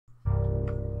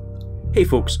Hey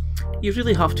folks, you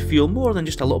really have to feel more than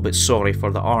just a little bit sorry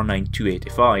for the R9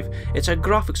 285. It's a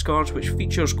graphics card which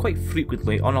features quite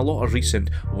frequently on a lot of recent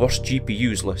worst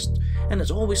GPUs lists, and it's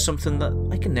always something that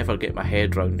I can never get my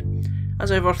head round.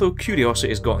 As ever though, curiosity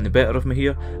has gotten the better of me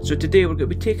here, so today we're going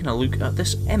to be taking a look at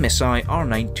this MSI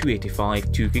R9 285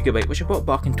 2GB which I bought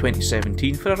back in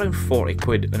 2017 for around 40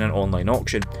 quid in an online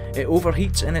auction. It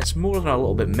overheats and it's more than a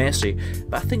little bit messy,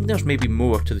 but I think there's maybe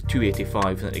more to the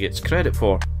 285 than it gets credit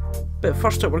for. But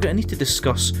first up, we're going to need to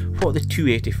discuss what the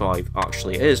 285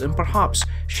 actually is and perhaps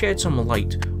shed some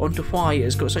light onto why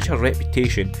it's got such a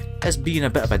reputation as being a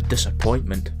bit of a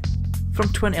disappointment. From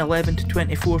 2011 to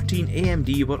 2014,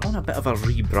 AMD were on a bit of a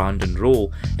rebranding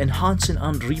roll, enhancing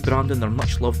and rebranding their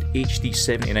much loved HD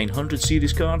 7900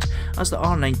 series cards as the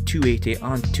R9 280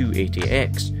 and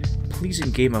 280X.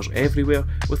 Pleasing gamers everywhere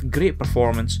with great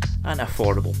performance and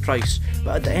affordable price,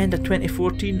 but at the end of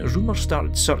 2014 rumours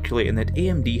started circulating that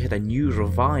AMD had a new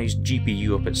revised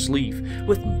GPU up its sleeve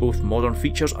with both modern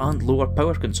features and lower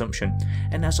power consumption,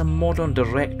 and as a modern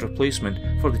direct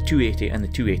replacement for the 280 and the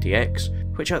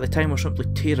 280X, which at the time were simply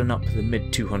tearing up the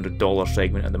mid $200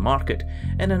 segment of the market.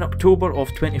 And in October of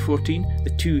 2014 the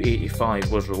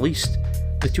 285 was released.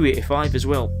 The 285 is,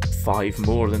 well, 5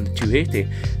 more than the 280,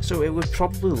 so it would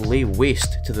probably lay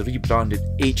waste to the rebranded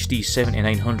HD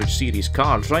 7900 series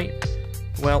cards, right?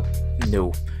 Well,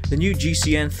 no. The new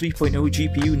GCN 3.0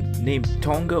 GPU named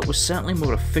Tonga was certainly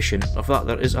more efficient, of that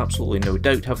there is absolutely no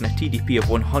doubt, having a TDP of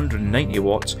 190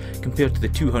 watts compared to the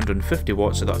 250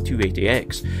 watts of that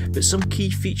 280X, but some key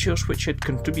features which had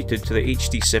contributed to the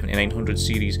HD 7900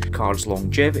 series card's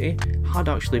longevity had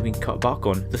actually been cut back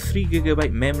on. The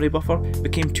 3GB memory buffer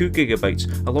became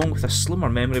 2GB along with a slimmer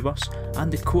memory bus, and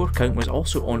the core count was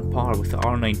also on par with the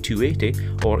R9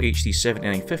 280 or HD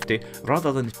 7950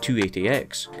 rather than the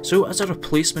 280X. So as a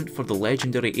replacement for the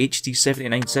legendary HD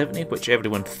 7970 which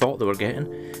everyone thought they were getting,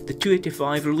 the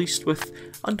 285 released with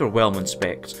underwhelming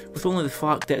specs, with only the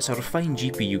fact that it's a refined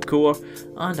GPU core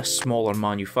and a smaller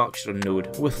manufacturing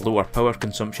node with lower power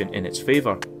consumption in its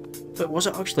favour. But was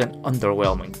it actually an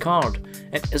underwhelming card?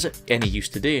 And is it any use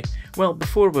today? Well,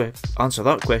 before we answer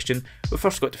that question, we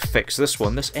first got to fix this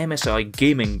one, this MSI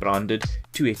gaming branded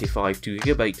 285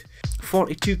 2GB.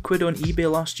 42 quid on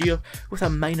eBay last year with a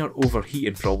minor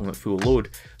overheating problem at full load.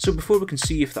 So before we can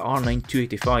see if the R9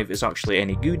 285 is actually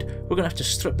any good, we're going to have to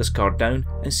strip this card down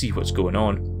and see what's going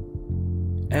on.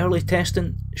 Early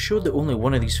testing showed that only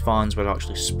one of these fans were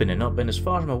actually spinning up, and as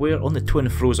far as I'm aware on the Twin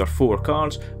Frozer 4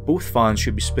 cards, both fans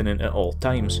should be spinning at all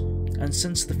times. And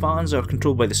since the fans are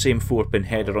controlled by the same 4-pin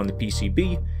header on the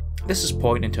PCB, this is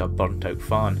pointing to a burnt out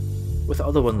fan, with the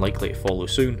other one likely to follow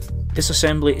soon.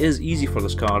 Disassembly is easy for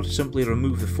this card, simply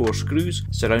remove the 4 screws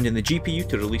surrounding the GPU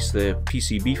to release the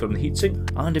PCB from the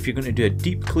heatsink, and if you're going to do a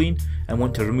deep clean and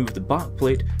want to remove the back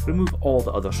plate, remove all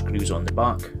the other screws on the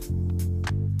back.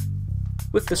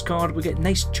 With this card we get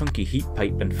nice chunky heat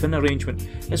pipe and fin arrangement,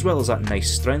 as well as that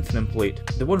nice strengthening plate.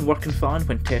 The one working fan,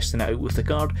 when testing it out with the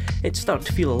card, it started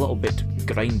to feel a little bit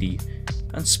grindy,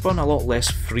 and spun a lot less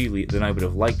freely than I would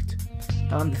have liked.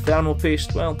 And the thermal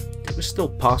paste, well, it was still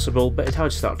passable, but it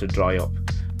had started to dry up,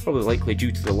 probably likely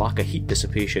due to the lack of heat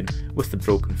dissipation with the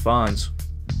broken fans.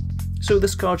 So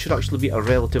this card should actually be a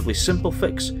relatively simple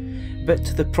fix, but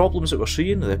the problems that we're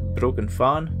seeing, the broken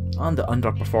fan and the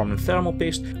underperforming thermal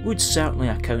paste, would certainly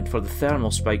account for the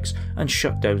thermal spikes and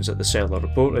shutdowns that the seller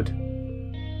reported.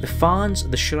 The fans,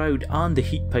 the shroud and the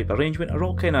heat pipe arrangement are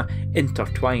all kinda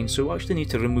intertwined, so we actually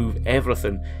need to remove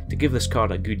everything to give this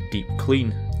card a good deep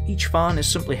clean. Each fan is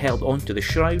simply held onto the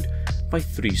shroud by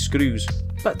 3 screws,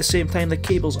 but at the same time the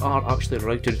cables are actually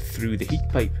routed through the heat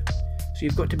pipe, so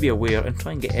you've got to be aware and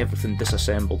try and get everything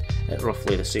disassembled at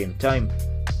roughly the same time.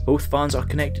 Both fans are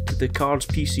connected to the card's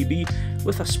PCB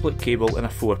with a split cable and a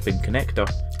 4-pin connector.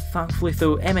 Thankfully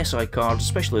though, MSI cards,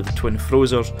 especially the Twin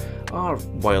Frozers, are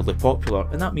wildly popular,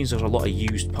 and that means there's a lot of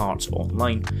used parts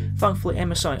online. Thankfully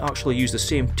MSI actually use the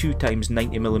same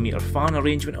 2x90mm fan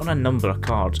arrangement on a number of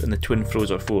cards in the Twin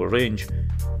Frozer 4 range,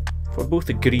 for both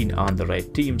the green and the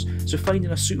red teams, so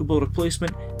finding a suitable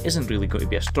replacement isn't really going to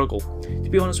be a struggle. To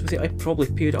be honest with you, I probably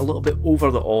paid a little bit over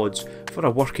the odds for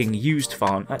a working used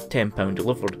fan at £10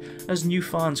 delivered, as new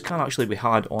fans can actually be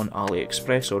had on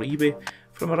AliExpress or eBay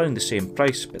from around the same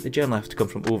price, but they generally have to come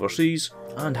from overseas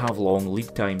and have long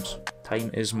lead times. Time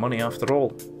is money after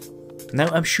all. Now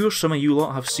I'm sure some of you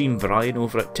lot have seen Brian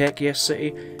over at Tech Yes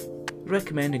City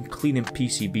recommending cleaning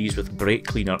PCBs with brake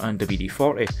cleaner and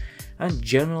WD-40. And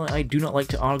generally I do not like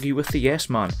to argue with the yes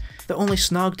man. The only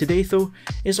snag today though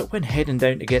is that when heading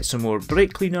down to get some more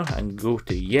brake cleaner and go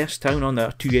to Yes Town on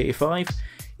the 285,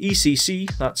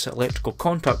 ECC, that's electrical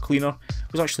contact cleaner,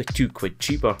 was actually £2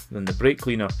 cheaper than the brake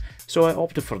cleaner, so I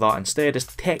opted for that instead, as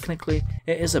technically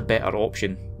it is a better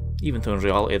option, even though in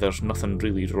reality there's nothing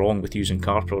really wrong with using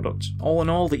car products. All in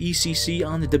all, the ECC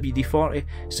and the WD-40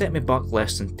 set me back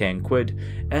less than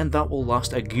 £10, and that will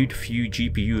last a good few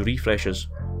GPU refreshes.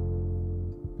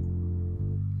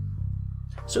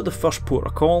 So the first port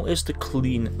of call is to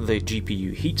clean the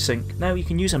GPU heatsink. Now you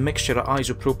can use a mixture of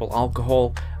isopropyl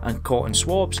alcohol and cotton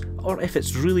swabs, or if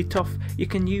it's really tough, you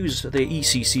can use the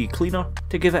ECC cleaner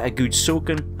to give it a good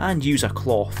soaking, and use a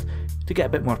cloth to get a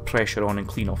bit more pressure on and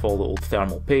clean off all the old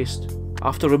thermal paste.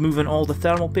 After removing all the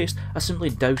thermal paste, I simply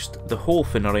doused the whole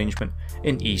fin arrangement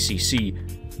in ECC.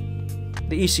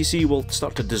 The ECC will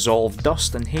start to dissolve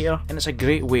dust and hair, and it's a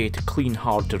great way to clean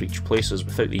hard to reach places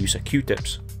without the use of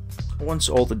Q-tips. Once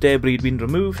all the debris had been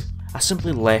removed, I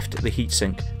simply left the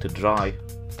heatsink to dry.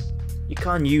 You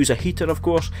can use a heater of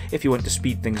course if you want to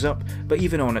speed things up, but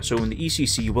even on its own the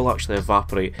ECC will actually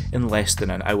evaporate in less than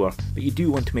an hour, but you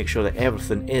do want to make sure that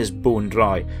everything is bone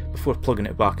dry before plugging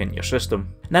it back into your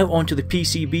system. Now onto the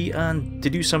PCB, and to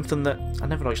do something that I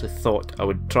never actually thought I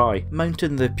would try.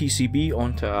 Mounting the PCB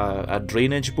onto a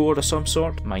drainage board of some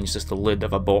sort, mine's just the lid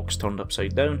of a box turned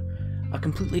upside down. I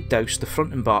completely doused the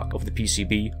front and back of the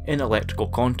PCB in electrical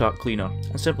contact cleaner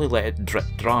and simply let it drip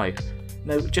dry.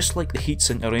 Now, just like the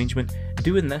heatsink arrangement,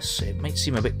 doing this, it might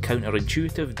seem a bit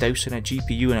counterintuitive dousing a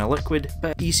GPU in a liquid,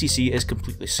 but ECC is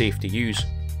completely safe to use.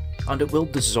 And it will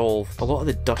dissolve a lot of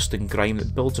the dust and grime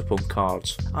that builds upon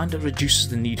cards, and it reduces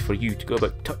the need for you to go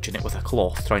about touching it with a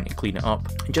cloth trying to clean it up.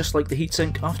 And just like the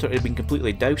heatsink, after it had been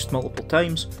completely doused multiple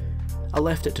times, I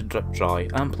left it to drip dry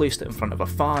and placed it in front of a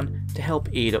fan to help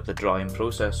aid up the drying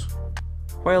process.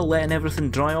 While letting everything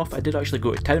dry off, I did actually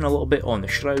go to town a little bit on the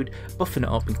shroud, buffing it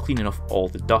up and cleaning off all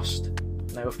the dust.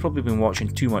 Now I've probably been watching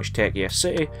too much Tech ES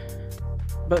City,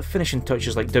 but finishing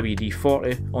touches like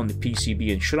WD-40 on the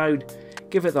PCB and shroud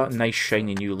give it that nice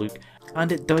shiny new look,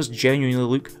 and it does genuinely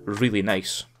look really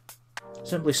nice.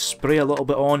 Simply spray a little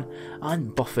bit on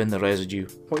and buff in the residue.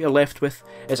 What you're left with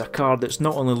is a card that's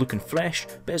not only looking fresh,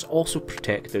 but is also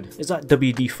protected, as that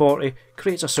WD-40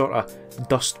 creates a sort of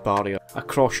dust barrier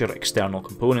across your external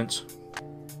components.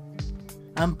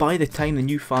 And by the time the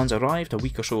new fans arrived a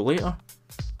week or so later,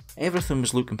 everything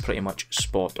was looking pretty much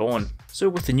spot on. So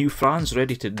with the new fans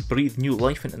ready to breathe new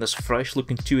life into this fresh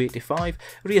looking 285,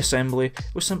 reassembly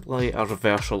was simply a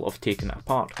reversal of taking it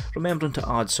apart, remembering to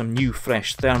add some new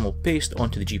fresh thermal paste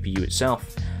onto the GPU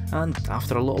itself. And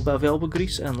after a little bit of elbow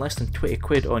grease and less than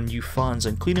 £20 on new fans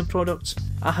and cleaning products,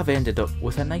 I have ended up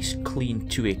with a nice clean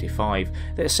 285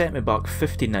 that has set me back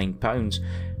 £59,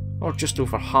 or just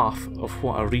over half of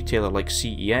what a retailer like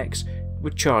CEX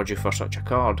would charge you for such a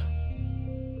card.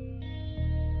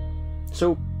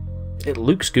 So, it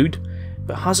looks good,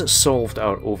 but has it solved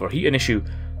our overheating issue,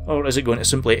 or is it going to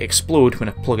simply explode when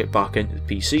I plug it back into the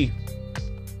PC?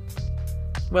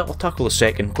 Well, I'll tackle the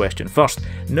second question first.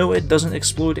 No, it doesn't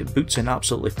explode, it boots in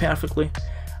absolutely perfectly,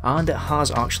 and it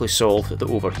has actually solved the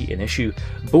overheating issue.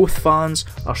 Both fans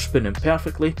are spinning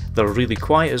perfectly, they're really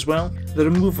quiet as well. The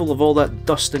removal of all that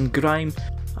dust and grime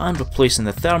and replacing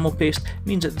the thermal paste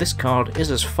means that this card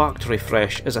is as factory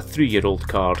fresh as a 3-year-old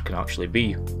card can actually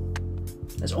be.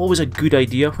 It's always a good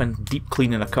idea when deep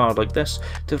cleaning a card like this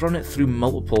to run it through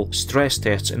multiple stress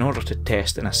tests in order to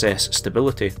test and assess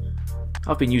stability.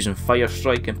 I've been using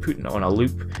Firestrike and putting it on a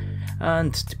loop,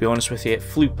 and to be honest with you, it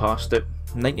flew past it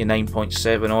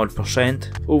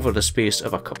 99.7% over the space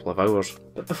of a couple of hours.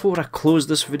 But before I close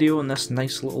this video on this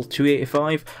nice little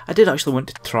 285, I did actually want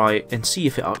to try and see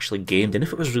if it actually gamed and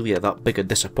if it was really that big a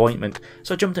disappointment.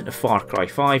 So I jumped into Far Cry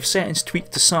 5, settings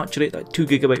tweaked to saturate that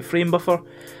 2GB frame buffer,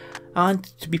 and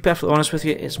to be perfectly honest with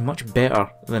you, it's much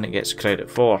better than it gets credit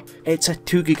for. It's a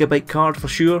 2GB card for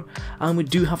sure, and we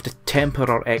do have to temper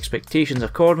our expectations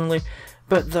accordingly,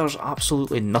 but there's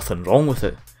absolutely nothing wrong with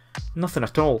it. Nothing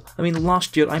at all. I mean,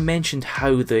 last year I mentioned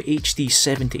how the HD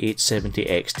 7870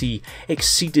 XT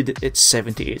exceeded its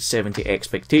 7870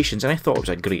 expectations, and I thought it was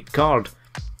a great card.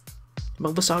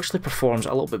 Well, this actually performs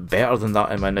a little bit better than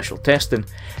that in my initial testing,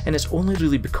 and it's only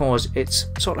really because it's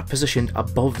sort of positioned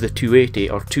above the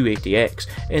 280 or 280X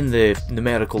in the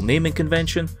numerical naming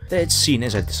convention that it's seen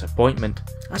as a disappointment.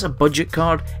 As a budget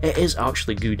card, it is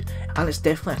actually good, and it's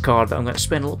definitely a card that I'm going to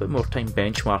spend a little bit more time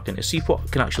benchmarking to see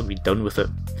what can actually be done with it.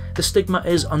 The stigma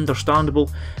is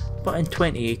understandable, but in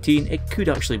 2018 it could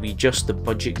actually be just the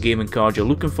budget gaming card you're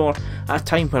looking for at a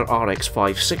time where RX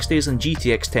 560s and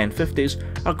GTX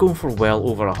 1050s are going for well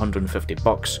over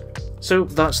 $150. So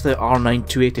that's the R9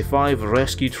 285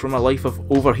 rescued from a life of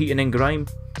overheating and grime.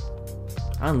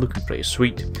 and looking pretty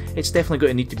sweet. It's definitely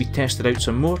going to need to be tested out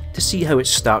some more to see how it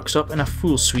stacks up in a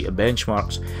full suite of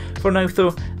benchmarks. For now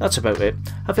though, that's about it.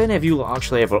 Have any of you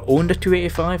actually ever owned a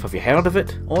 285? Have you heard of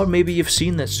it? Or maybe you've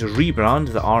seen its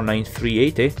rebrand, the R9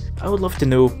 380? I would love to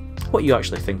know what you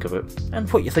actually think of it, and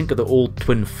what you think of the old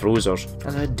twin frozers,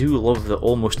 as I do love the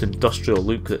almost industrial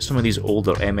look that some of these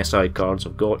older MSI cards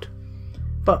have got.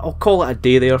 But I'll call it a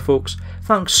day there folks.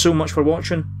 Thanks so much for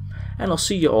watching, and I'll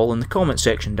see you all in the comment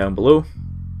section down below,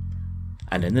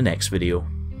 and in the next video.